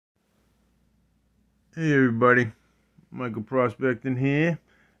Hey everybody, Michael Prospecting here.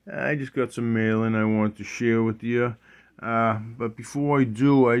 I just got some mail in I want to share with you. But before I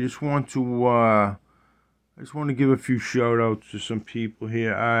do, I just want to give a few shout outs to some people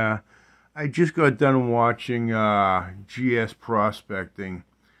here. I just got done watching GS Prospecting,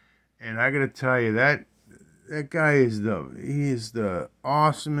 and I gotta tell you that guy is the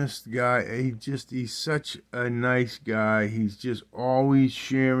awesomest guy. He's such a nice guy. He's just always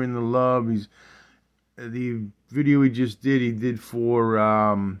sharing the love. The video he did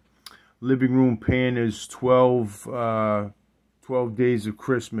for Living Room Painter's 12 Days of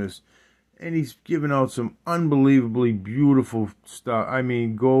Christmas. And he's giving out some unbelievably beautiful stuff. I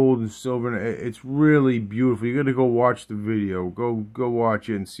mean, gold and silver. It's really beautiful. You got to go watch the video. Go watch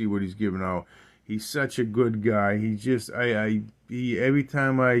it and see what he's giving out. He's such a good guy. He every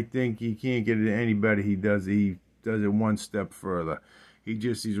time I think he can't get it any better, he does it one step further.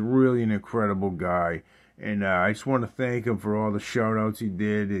 He's really an incredible guy. And I just want to thank him for all the shout outs he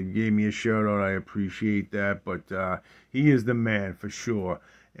did. He gave me a shout out. I appreciate that. But he is the man for sure.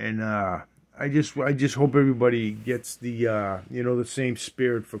 And I just hope everybody gets the same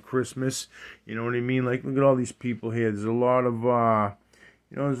spirit for Christmas. You know what I mean? Like, look at all these people here. There's a lot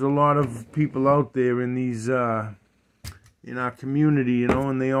of people out there in these in our community,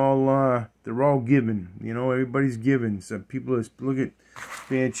 and they're all giving. Everybody's giving. So look at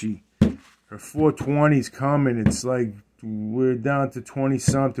Banshee. Her 420's coming. It's like we're down to 20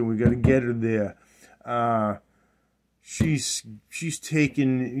 something. We got to get her there. She's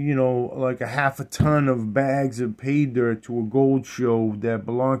taken, like a half a ton of bags of pay dirt to a gold show that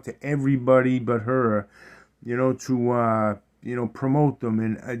belonged to everybody but her, to promote them.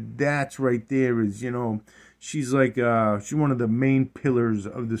 And that's right there is, she's like, she's one of the main pillars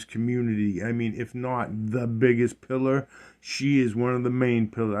of this community. I mean, if not the biggest pillar, she is one of the main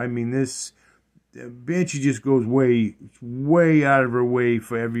pillars. I mean, this Banshee just goes way out of her way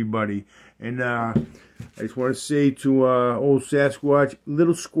for everybody. And I just want to say to old Sasquatch,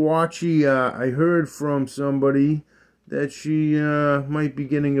 little Squatchy, I heard from somebody that she might be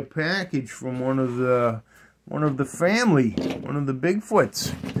getting a package from one of the family, one of the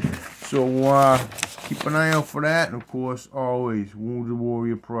Bigfoots. So keep an eye out for that. And of course, always Wounded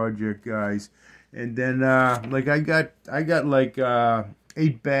Warrior Project, guys. And then like I got like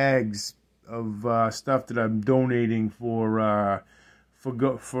 8 bags of stuff that I'm donating for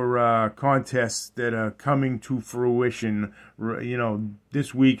contests that are coming to fruition,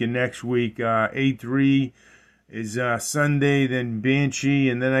 this week and next week. A3 is Sunday, then Banshee,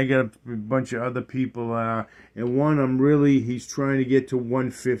 and then I got a bunch of other people. And one he's trying to get to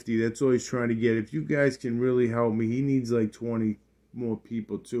 150. That's all he's trying to get. If you guys can really help me, he needs like 20 more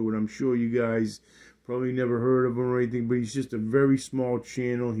people too. And I'm sure you guys probably never heard of him or anything, but he's just a very small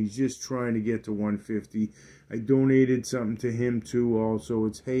channel. He's just trying to get to 150. I donated something to him too also.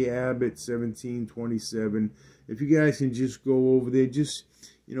 It's Hey Abbott 1727. If you guys can just go over there, just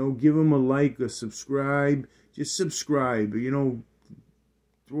give him a like or subscribe. Just subscribe, throw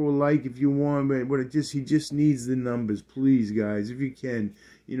a like if you want, but he just needs the numbers, please guys, if you can,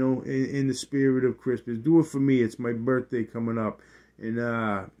 in the spirit of Christmas. Do it for me. It's my birthday coming up, and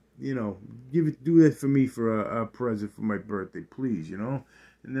do that for me for a present for my birthday, please, And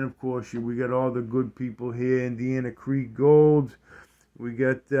then, of course, we got all the good people here. Indiana Creek Gold. We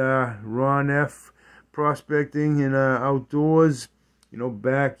got Ron F. Prospecting and Outdoors.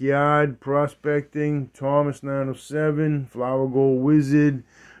 Backyard Prospecting. Thomas 907. Flower Gold Wizard.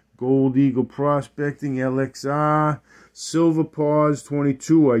 Gold Eagle Prospecting. LXR. Silver Paws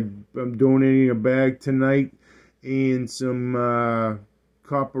 22. I'm donating a bag tonight. And some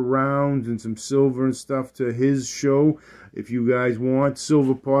copper rounds and some silver and stuff to his show. If you guys want,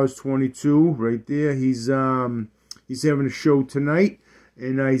 Silver Paws 22 right there. He's having a show tonight,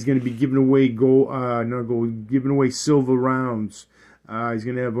 and he's going to be giving away giving away silver rounds. He's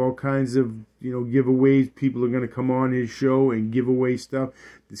going to have all kinds of giveaways. People are going to come on his show and give away stuff.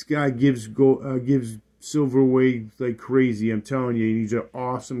 This guy gives silver away like crazy. I'm telling you, he's an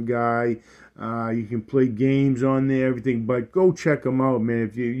awesome guy. You can play games on there, everything, but go check him out, man.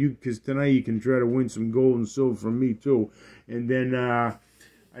 If because tonight you can try to win some gold and silver from me too. And then I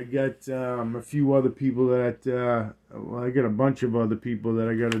got a few other people that I got a bunch of other people that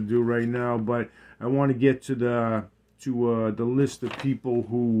I got to do right now, but I want to get to the list of people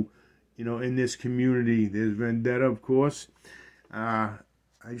who in this community. There's Vendetta, of course. I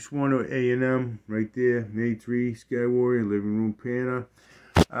just want to A&M right there, A3, Sky Warrior, Living Room Painter.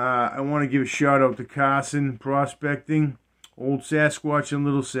 I want to give a shout out to Carson Prospecting, Old Sasquatch and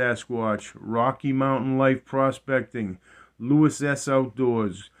Little Sasquatch, Rocky Mountain Life Prospecting, Lewis S.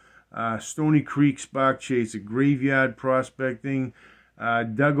 Outdoors, Stony Creek Spark Chaser, Graveyard Prospecting,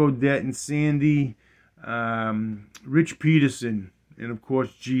 Doug Odette and Sandy, Rich Peterson, and of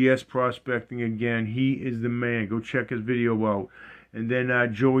course GS Prospecting again. He is the man. Go check his video out. And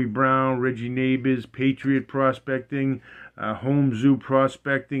then Joey Brown, Reggie Neighbors, Patriot Prospecting, Home Zoo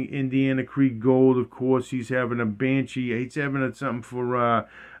Prospecting, Indiana Creek Gold. Of course, he's having a Banshee. He's having something for a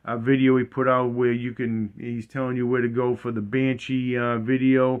video he put out where he's telling you where to go for the Banshee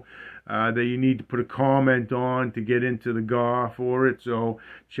video that you need to put a comment on to get into the GAW for it. So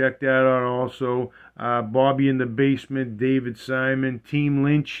check that out also. Bobby in the Basement, David Simon, Team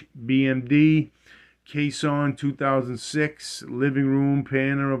Lynch, BMD. Kason 2006, Living Room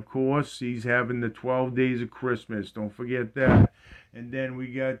Panner, of course. He's having the 12 Days of Christmas. Don't forget that. And then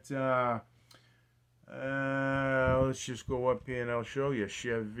we got, let's just go up here and I'll show you.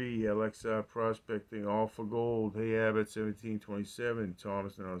 Chevy, LXR Prospecting, All for Gold. Hey Abbott 1727,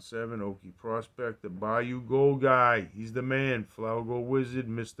 Thomason on 7, Okie Prospect, the Bayou Gold Guy. He's the man. Flower Gold Wizard,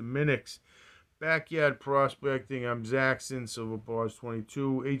 Mr. Minix. Backyard Prospecting, I'm Zaxxon, Silver Paws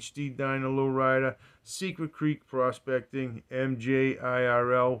 22, HD Dino Lowrider, Secret Creek Prospecting,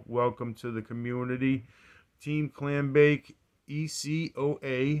 MJIRL, welcome to the community, Team Clambake,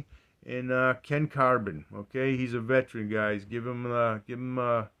 ECOA, and Ken Carbon. Okay, he's a veteran, guys. Give him you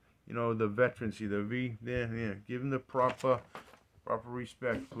know, the veterancy, the V. Yeah. Give him the proper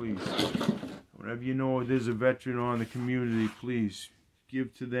respect, please. Whenever you know there's a veteran on the community, please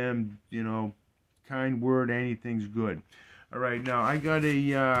give to them, you know, kind word, anything's good. All right, now I got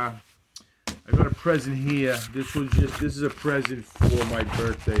a present here. This is a present for my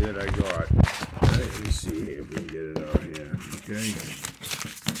birthday that I got. All right, let me see here if we can get it out here. Okay.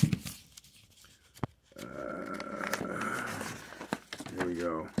 Here we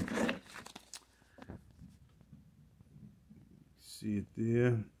go. See it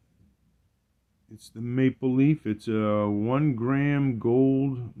there. It's the maple leaf. It's a 1 gram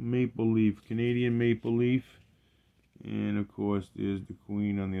gold maple leaf, Canadian maple leaf. And of course, there's the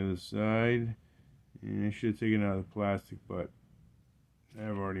queen on the other side. And I should have taken out the plastic, but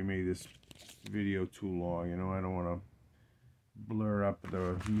I've already made this video too long. You know, I don't want to blur up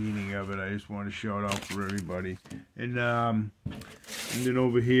the meaning of it. I just want to show it out for everybody. And then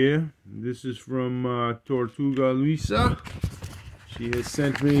over here, this is from Tortuga Luisa. She has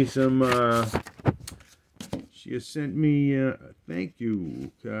sent me some. She has sent me a thank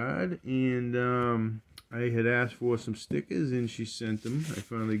you card, and I had asked for some stickers, and she sent them. I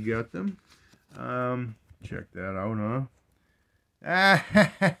finally got them. Check that out, huh?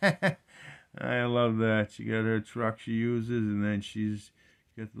 I love that. She got her truck she uses, and then she's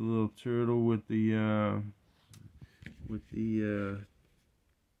got the little turtle with the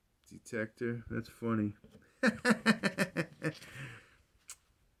detector. That's funny.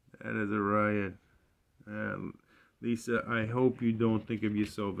 That is a riot. Lisa, I hope you don't think of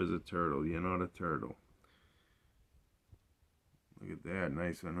yourself as a turtle. You're not a turtle. Look at that.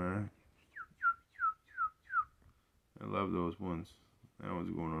 Nice one, huh? I love those ones. That one's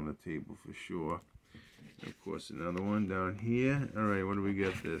going on the table for sure. And of course, another one down here. All right, what do we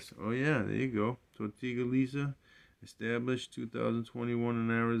get this? Oh, yeah, there you go. Tortuga Lisa, established 2021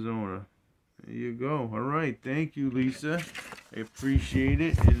 in Arizona. There you go. All right. Thank you, Lisa. I appreciate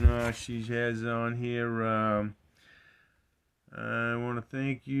it. And she has on here, I want to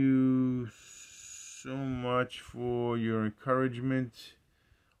thank you so much for your encouragement.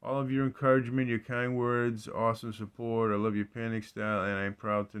 All of your encouragement, your kind words, awesome support. I love your panic style, and I'm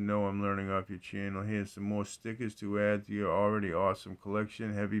proud to know I'm learning off your channel. Here's some more stickers to add to your already awesome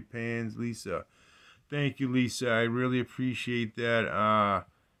collection. Heavy pans, Lisa. Thank you, Lisa. I really appreciate that.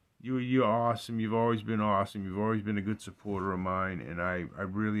 You're awesome. You've always been awesome. You've always been a good supporter of mine, and I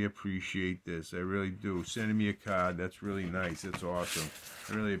really appreciate this. I really do. Sending me a card, that's really nice. That's awesome.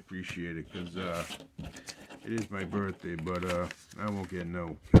 I really appreciate it, because it is my birthday, but I won't get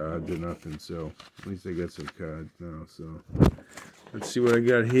no cards or nothing, so at least I got some cards now. So let's see what I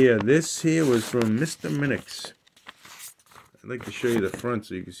got here. This here was from Mr. Minix. I'd like to show you the front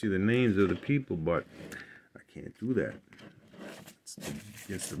so you can see the names of the people, but I can't do that. It's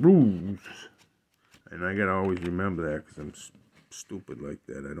against the rules. And I gotta always remember that, because I'm stupid like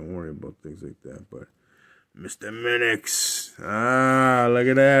that. I don't worry about things like that, but Mr. Minix. Ah, look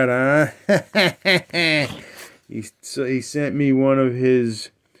at that, huh? He sent me one of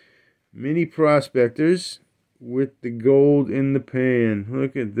his mini prospectors with the gold in the pan.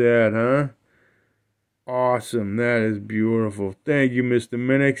 Look at that, huh? Awesome. That is beautiful. Thank you, Mr.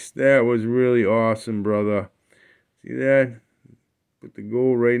 Minix. That was really awesome, brother. See that? Put the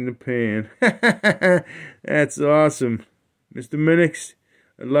gold right in the pan. That's awesome. Mr. Minix,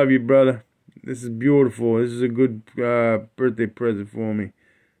 I love you, brother. This is beautiful. This is a good birthday present for me.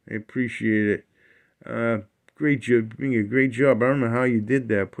 I appreciate it. Great job, being a great job. I don't know how you did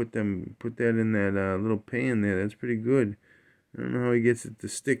that. Put that in that little pan there. That's pretty good. I don't know how he gets it to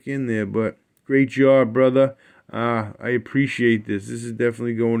stick in there, but great job, brother. I appreciate this. This is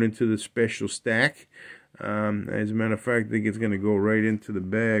definitely going into the special stack. As a matter of fact, I think it's going to go right into the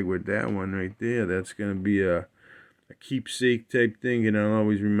bag with that one right there. That's going to be a keepsake type thing, and I'll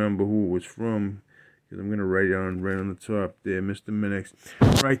always remember who it was from, because I'm going to write it on right on the top there, Mr. Minix.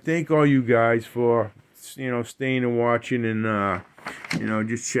 All right, thank all you guys for, staying and watching and,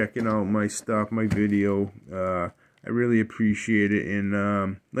 just checking out my stuff, my video. I really appreciate it.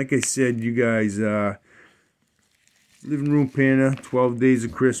 And like I said, you guys, Living Room Panda, 12 Days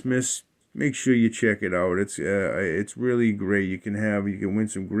of Christmas. Make sure you check it out. It's really great. You can win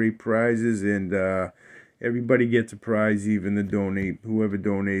some great prizes, and everybody gets a prize, even whoever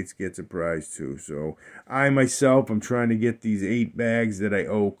donates gets a prize too. So I myself, I'm trying to get these 8 bags that I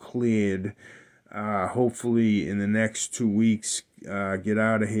owe cleared. Hopefully in the next 2 weeks, get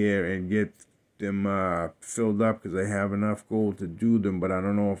out of here and get them filled up, because I have enough gold to do them, but I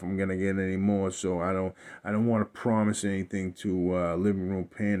don't know if I'm gonna get any more. So I don't want to promise anything to Living Room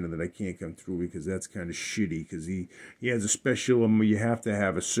Panda that I can't come through, because that's kind of shitty, because he has a special, you have to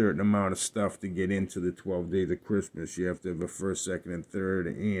have a certain amount of stuff to get into the 12 Days of Christmas. You have to have a first, second, and third,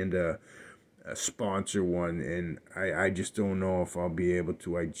 and a sponsor one, and I just don't know if I'll be able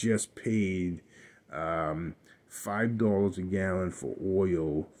to. I just paid $5 a gallon for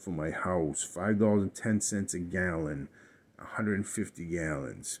oil for my house. $5.10 a gallon, 150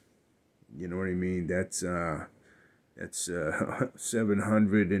 gallons. You know what I mean? That's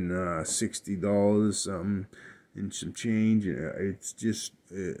 $760 something and some change. It's just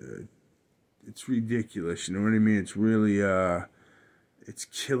it's ridiculous. You know what I mean? It's really it's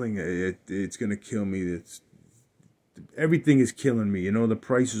killing it. It's gonna kill me. Everything is killing me. The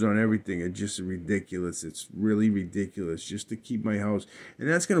prices on everything are just ridiculous. It's really ridiculous just to keep my house. And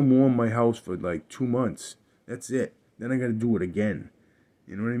that's going to warm my house for like 2 months. That's it. Then I got to do it again.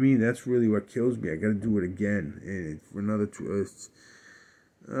 You know what I mean? That's really what kills me. I got to do it again. And for another 2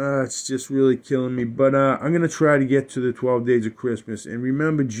 it's just really killing me. But I'm going to try to get to the 12 Days of Christmas. And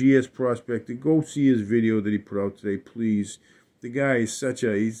remember GS Prospector. Go see his video that he put out today, please. The guy is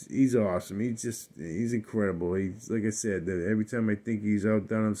he's awesome. He's incredible. He's, like I said, every time I think he's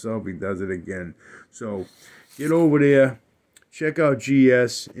outdone himself, he does it again. So get over there, check out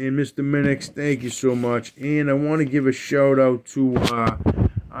GS and Mr. Minix. Thank you so much. And I want to give a shout out to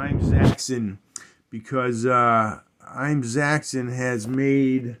I'm Zaxxon, because I'm Zaxxon has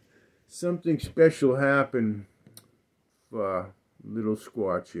made something special happen for little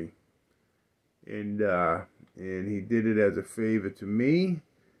Squatchy. And he did it as a favor to me,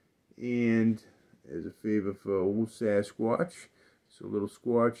 and as a favor for old Sasquatch. So little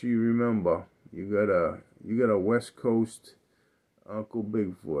Squatchy, remember, you got a West Coast Uncle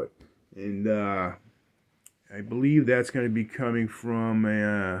Bigfoot, and I believe that's going to be coming from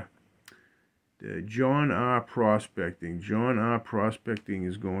John R. Prospecting. John R. Prospecting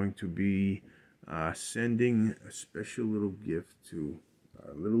is going to be sending a special little gift to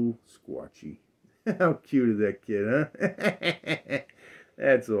our little Squatchy. How cute is that kid, huh?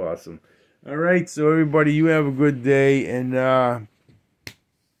 That's awesome. All right, so everybody, you have a good day, and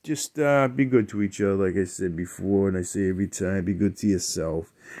just be good to each other, like I said before, and I say every time, be good to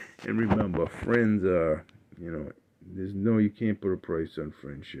yourself. And remember, friends are, you can't put a price on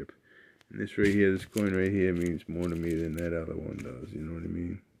friendship. And this right here, this coin right here means more to me than that other one does, you know what I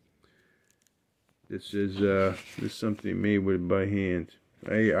mean? This is something made by hand.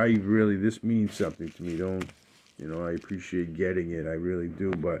 I really, this means something to me. I appreciate getting it. I really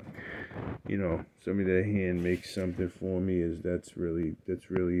do. But, somebody that hand makes something for me that's really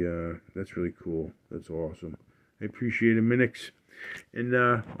cool. That's awesome. I appreciate it, Minix. And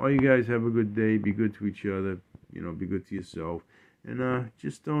all you guys have a good day. Be good to each other. Be good to yourself. And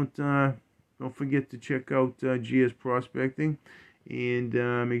just don't forget to check out GS Prospecting, and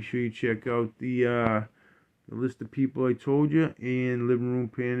make sure you check out the list of people I told you, and Living Room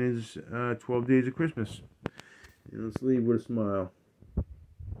Panda's 12 Days of Christmas. And let's leave with a smile.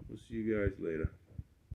 We'll see you guys later.